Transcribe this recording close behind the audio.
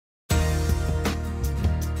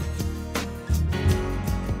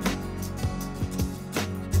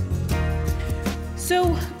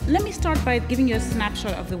So let me start by giving you a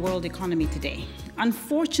snapshot of the world economy today.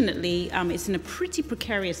 Unfortunately, it's in a pretty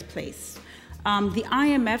precarious place. The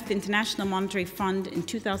IMF, the International Monetary Fund, in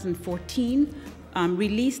 2014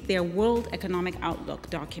 released their World Economic Outlook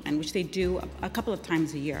document, which they do a couple of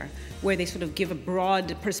times a year, where they sort of give a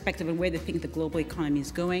broad perspective of where they think the global economy is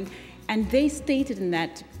going. And they stated in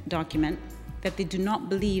that document that they do not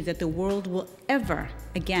believe that the world will ever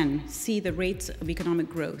again see the rates of economic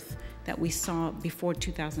growth that we saw before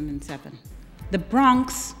 2007. The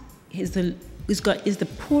Bronx is the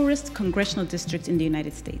poorest congressional district in the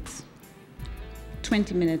United States.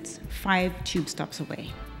 20 minutes, 5 tube stops away.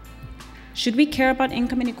 Should we care about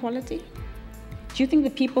income inequality? Do you think the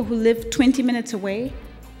people who live 20 minutes away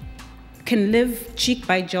can live cheek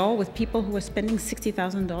by jowl with people who are spending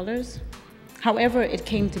 $60,000? However it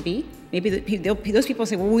came to be. Maybe those people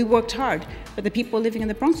say, well, we worked hard, but the people living in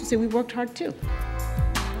the Bronx will say, we worked hard too.